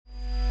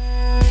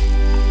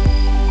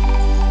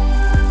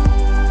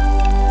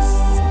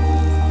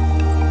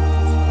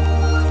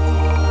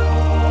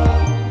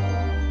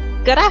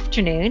Good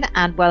afternoon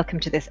and welcome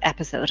to this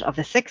episode of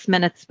the 6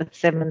 Minutes with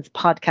Simmons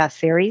podcast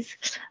series.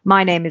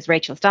 My name is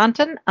Rachel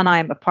Stanton and I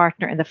am a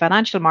partner in the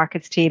financial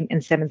markets team in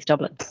Simmons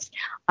Dublin.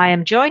 I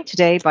am joined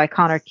today by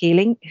Conor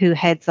Keeling, who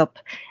heads up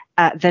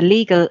the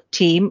legal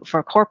team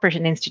for corporate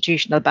and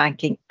institutional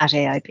banking at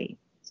AIB.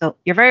 So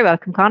you're very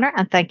welcome, Conor,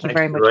 and thank you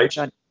very much for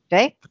joining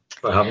today.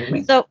 For having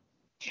me. So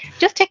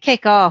just to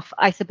kick off,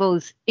 I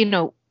suppose,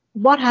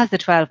 what has the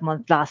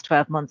last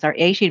 12 months or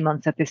 18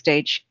 months at this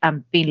stage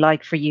been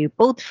like for you,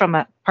 both from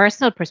a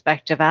personal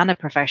perspective and a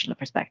professional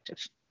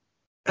perspective?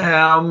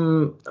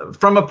 From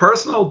a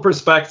personal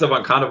perspective,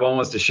 I'm kind of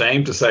almost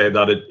ashamed to say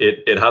that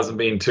it hasn't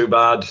been too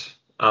bad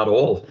at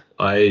all.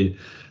 I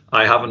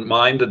haven't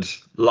minded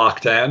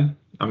lockdown.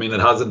 I mean,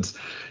 it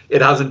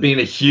hasn't been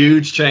a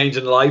huge change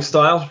in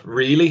lifestyle,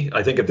 really.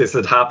 I think if this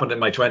had happened in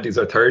my 20s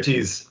or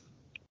 30s,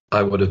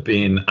 I would have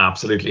been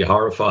absolutely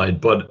horrified.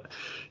 But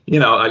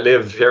I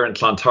live here in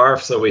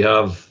Clontarf, so we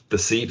have the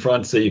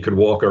seafront, so you could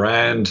walk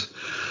around.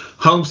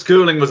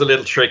 Homeschooling was a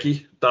little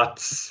tricky.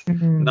 That's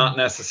not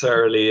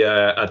necessarily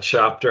a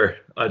chapter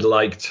I'd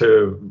like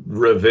to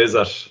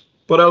revisit.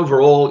 But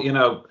overall,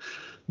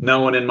 no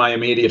one in my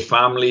immediate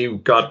family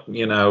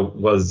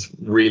was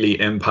really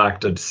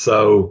impacted.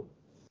 So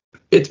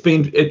it's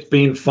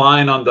been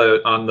fine on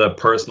the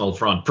personal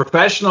front.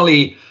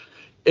 Professionally,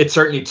 it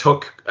certainly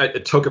took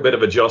a bit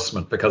of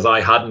adjustment because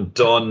I hadn't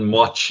done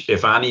much,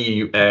 if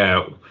any,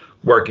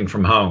 working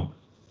from home.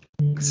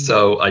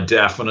 So I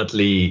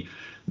definitely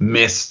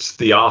missed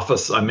the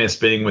office. I missed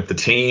being with the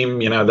team.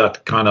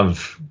 That kind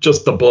of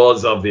just the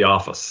buzz of the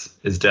office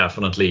is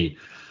definitely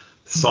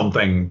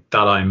something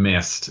that I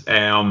missed.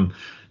 And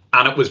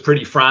it was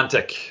pretty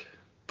frantic,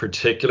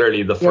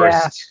 particularly the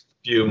first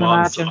few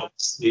months.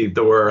 Obviously,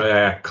 there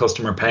were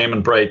customer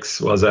payment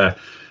breaks was a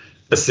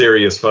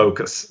serious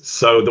focus.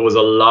 So there was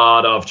a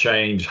lot of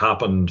change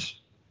happened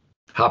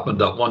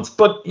at once.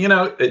 But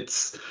I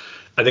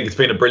think it's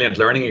been a brilliant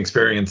learning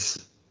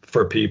experience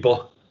for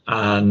people,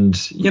 and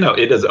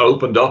it has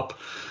opened up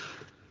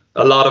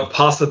a lot of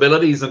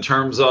possibilities in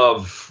terms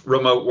of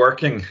remote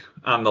working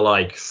and the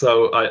like.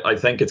 So I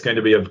think it's going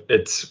to be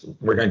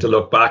we're going to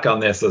look back on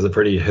this as a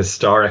pretty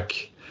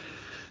historic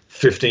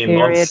 15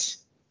 months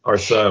or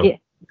so.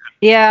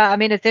 Yeah, I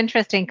mean, it's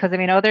interesting because,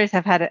 others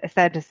have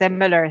said a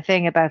similar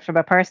thing about, from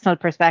a personal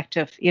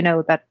perspective,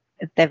 that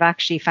they've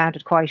actually found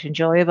it quite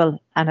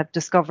enjoyable and have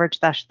discovered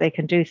that they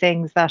can do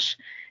things that,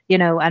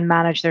 and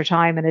manage their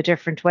time in a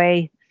different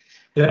way.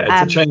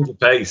 Yeah, it's a change of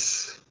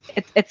pace.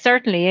 It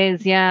certainly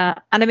is, yeah.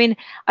 And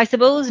I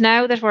suppose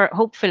now that we're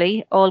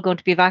hopefully all going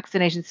to be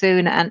vaccinated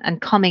soon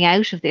and coming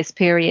out of this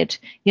period,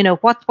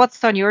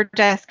 what's on your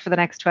desk for the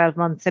next 12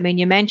 months?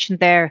 You mentioned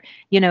there,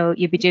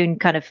 you'd be doing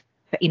kind of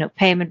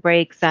payment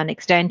breaks and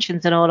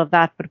extensions and all of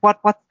that. But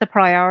what's the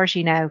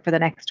priority now for the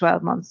next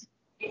 12 months?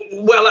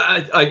 Well,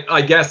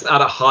 I guess at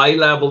a high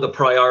level, the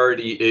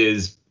priority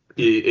is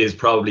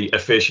probably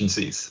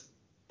efficiencies.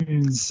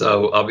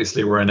 So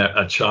obviously we're in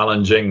a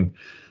challenging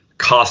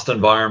cost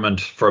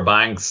environment for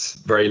banks,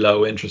 very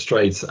low interest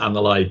rates and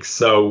the like.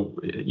 So,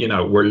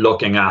 we're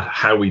looking at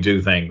how we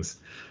do things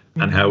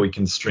and how we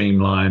can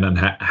streamline and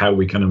how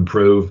we can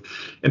improve.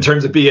 In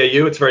terms of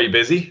BAU, it's very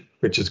busy,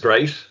 which is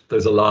great.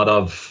 There's a lot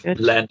of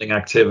lending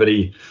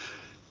activity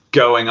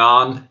going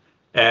on.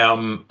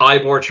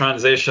 IBOR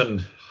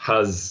transition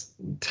has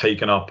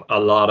taken up a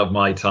lot of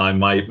my time.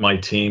 My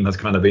team has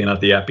kind of been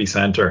at the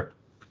epicenter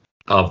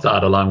of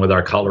that, along with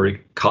our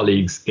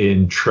colleagues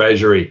in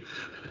Treasury.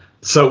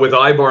 So with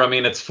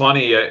IBOR, it's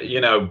funny,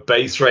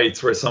 base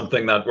rates were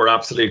something that were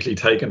absolutely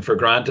taken for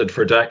granted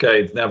for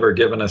decades, never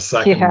given a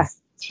second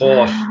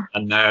thought.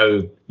 And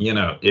now,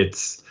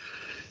 it's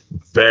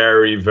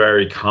very,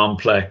 very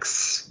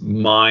complex,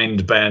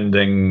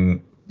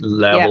 mind-bending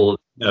level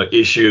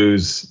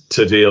issues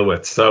to deal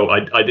with. So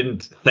I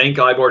didn't think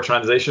IBOR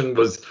transition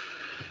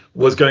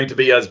was going to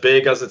be as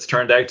big as it's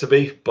turned out to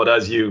be. But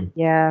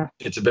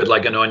it's a bit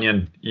like an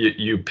onion.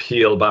 You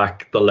peel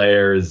back the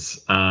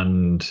layers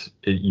and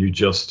you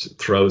just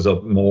throws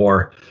up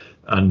more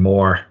and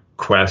more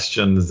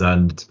questions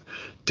and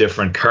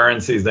different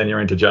currencies. Then you're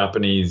into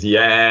Japanese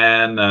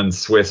yen and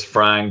Swiss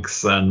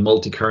francs and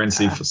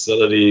multi-currency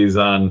facilities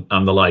and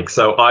the like.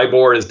 So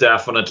IBOR is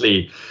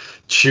definitely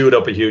chewed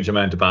up a huge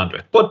amount of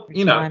bandwidth. But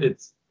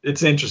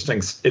it's interesting.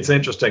 It's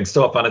interesting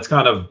stuff, and it's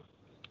kind of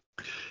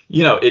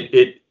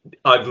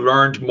I've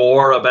learned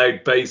more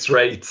about base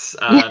rates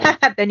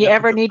than you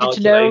ever needed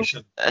to know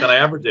than I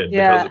ever did,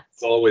 because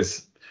it's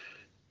always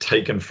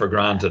taken for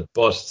granted.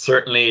 But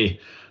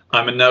certainly,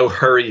 I'm in no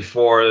hurry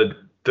for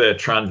the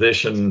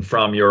transition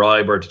from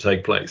Euribor to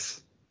take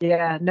place.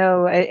 Yeah,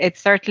 no,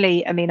 it's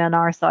certainly, on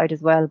our side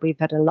as well, we've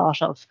had a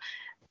lot of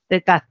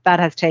that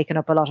has taken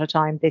up a lot of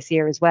time this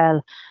year as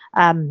well.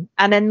 And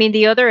then,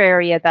 the other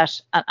area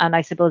that, and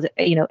I suppose,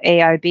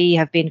 AIB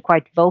have been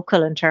quite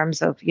vocal in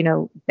terms of,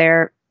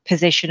 their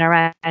position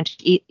around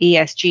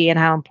ESG and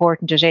how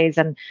important it is,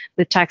 and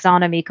with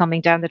taxonomy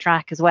coming down the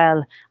track as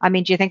well.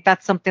 Do you think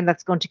that's something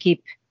that's going to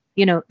keep,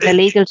 the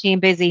legal team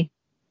busy?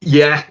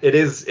 Yeah, it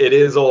is. It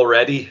is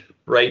already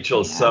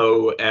Rachel. Yeah.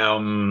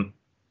 So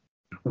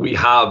we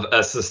have a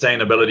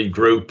sustainability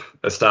group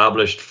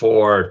established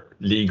for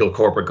legal,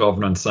 corporate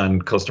governance,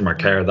 and customer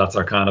care. That's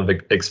our kind of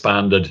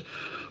expanded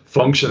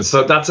function.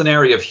 So that's an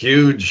area of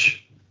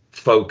huge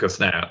focus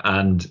now.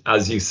 And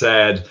as you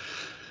said,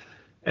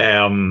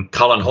 Colin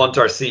Hunt,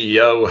 our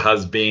CEO,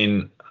 has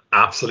been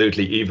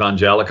absolutely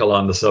evangelical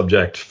on the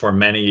subject for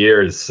many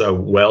years. So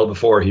well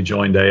before he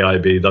joined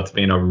AIB, that's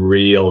been a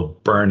real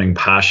burning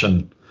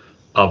passion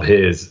of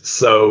his.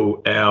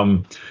 So,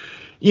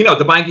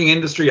 the banking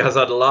industry has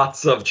had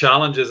lots of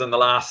challenges in the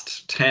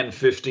last 10,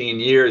 15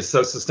 years.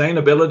 So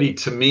sustainability,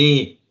 to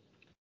me,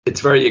 it's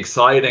very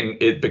exciting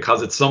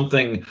because it's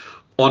something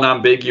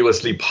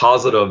unambiguously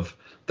positive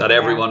that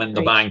everyone in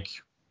the bank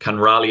can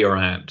rally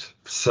around.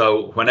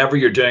 So whenever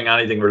you're doing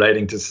anything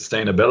relating to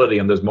sustainability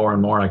and there's more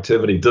and more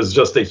activity, there's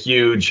just a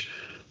huge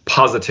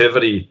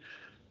positivity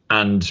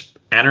and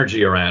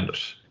energy around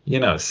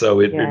it, so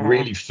it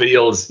really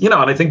feels, and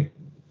I think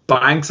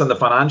banks and the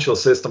financial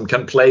system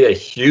can play a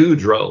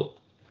huge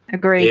role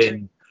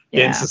in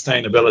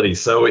sustainability.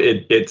 So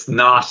it's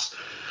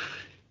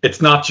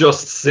not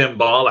just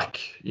symbolic,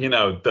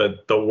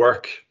 the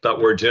work that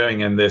we're doing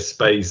in this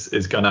space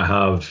is going to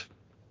have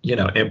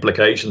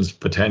implications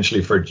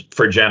potentially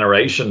for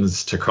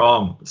generations to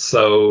come.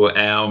 So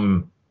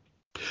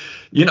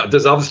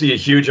there's obviously a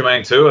huge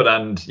amount to it,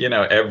 and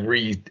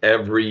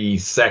every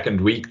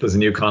second week there's a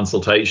new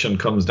consultation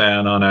comes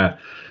down on a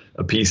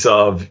piece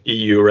of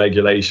EU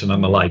regulation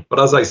and the like. But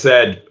as I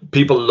said,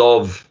 people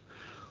love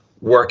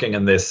working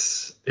in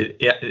this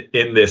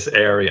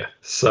area.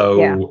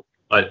 So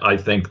I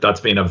think that's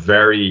been a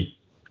very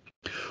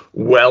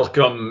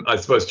welcome, I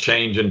suppose,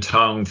 change in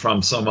tone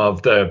from some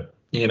of the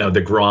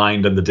the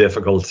grind and the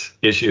difficult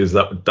issues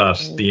that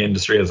the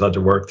industry has had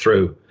to work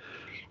through.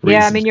 Recently.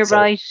 Yeah, I mean, you're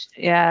right.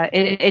 Yeah,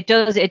 it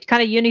does. It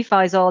kind of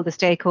unifies all the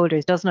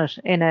stakeholders, doesn't it?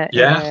 In a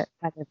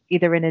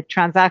either in a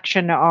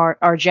transaction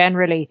or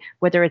generally,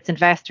 whether it's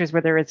investors,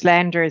 whether it's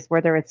lenders,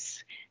 whether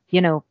it's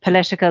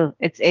political.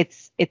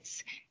 It's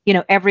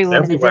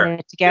everyone is in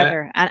it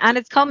together, and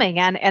it's coming,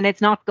 and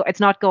it's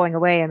not going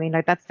away. I mean,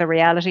 like, that's the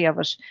reality of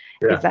it.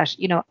 Is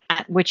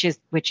that which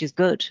is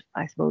good,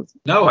 I suppose.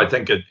 No, I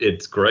think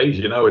it's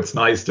great. It's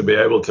nice to be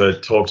able to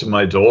talk to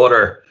my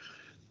daughter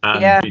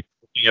and be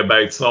thinking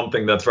about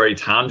something that's very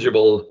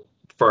tangible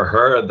for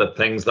her, the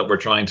things that we're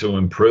trying to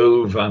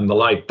improve and the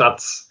like.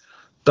 That's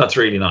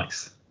really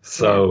nice.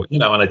 So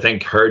and I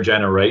think her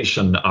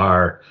generation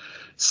are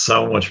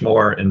so much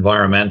more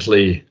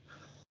environmentally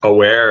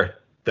aware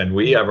than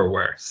we ever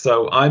were.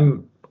 So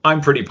I'm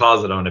pretty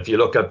positive. And if you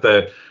look at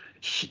the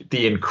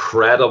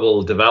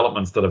incredible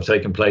developments that have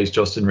taken place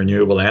just in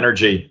renewable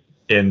energy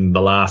in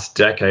the last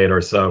decade or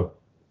so,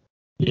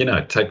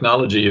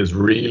 technology is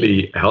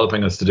really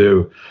helping us to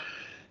do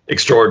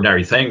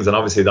extraordinary things. And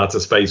obviously that's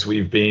a space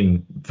we've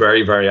been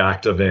very, very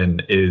active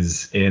in,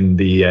 is in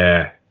the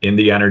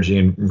energy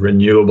and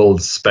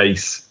renewables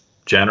space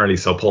generally.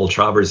 So Paul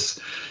Travers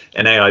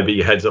in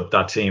AIB heads up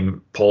that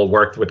team. Paul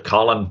worked with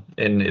Colin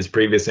in his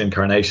previous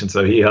incarnation,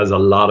 so he has a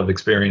lot of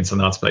experience in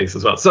that space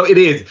as well. So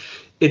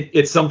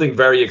it's something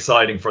very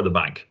exciting for the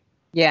bank.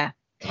 Yeah,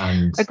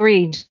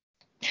 agreed.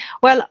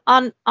 Well,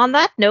 on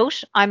that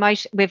note,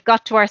 we've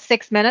got to our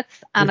 6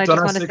 minutes, and I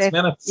just want to say, 6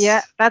 minutes.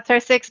 Yeah, that's our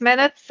 6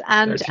 minutes,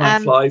 and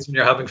time flies when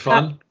you're having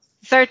fun.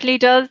 Certainly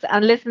does.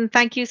 And listen,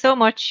 thank you so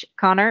much,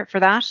 Conor, for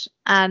that.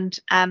 And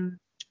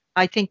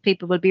I think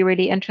people will be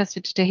really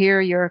interested to hear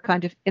your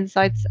kind of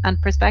insights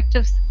and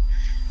perspectives.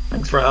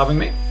 Thanks for having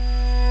me.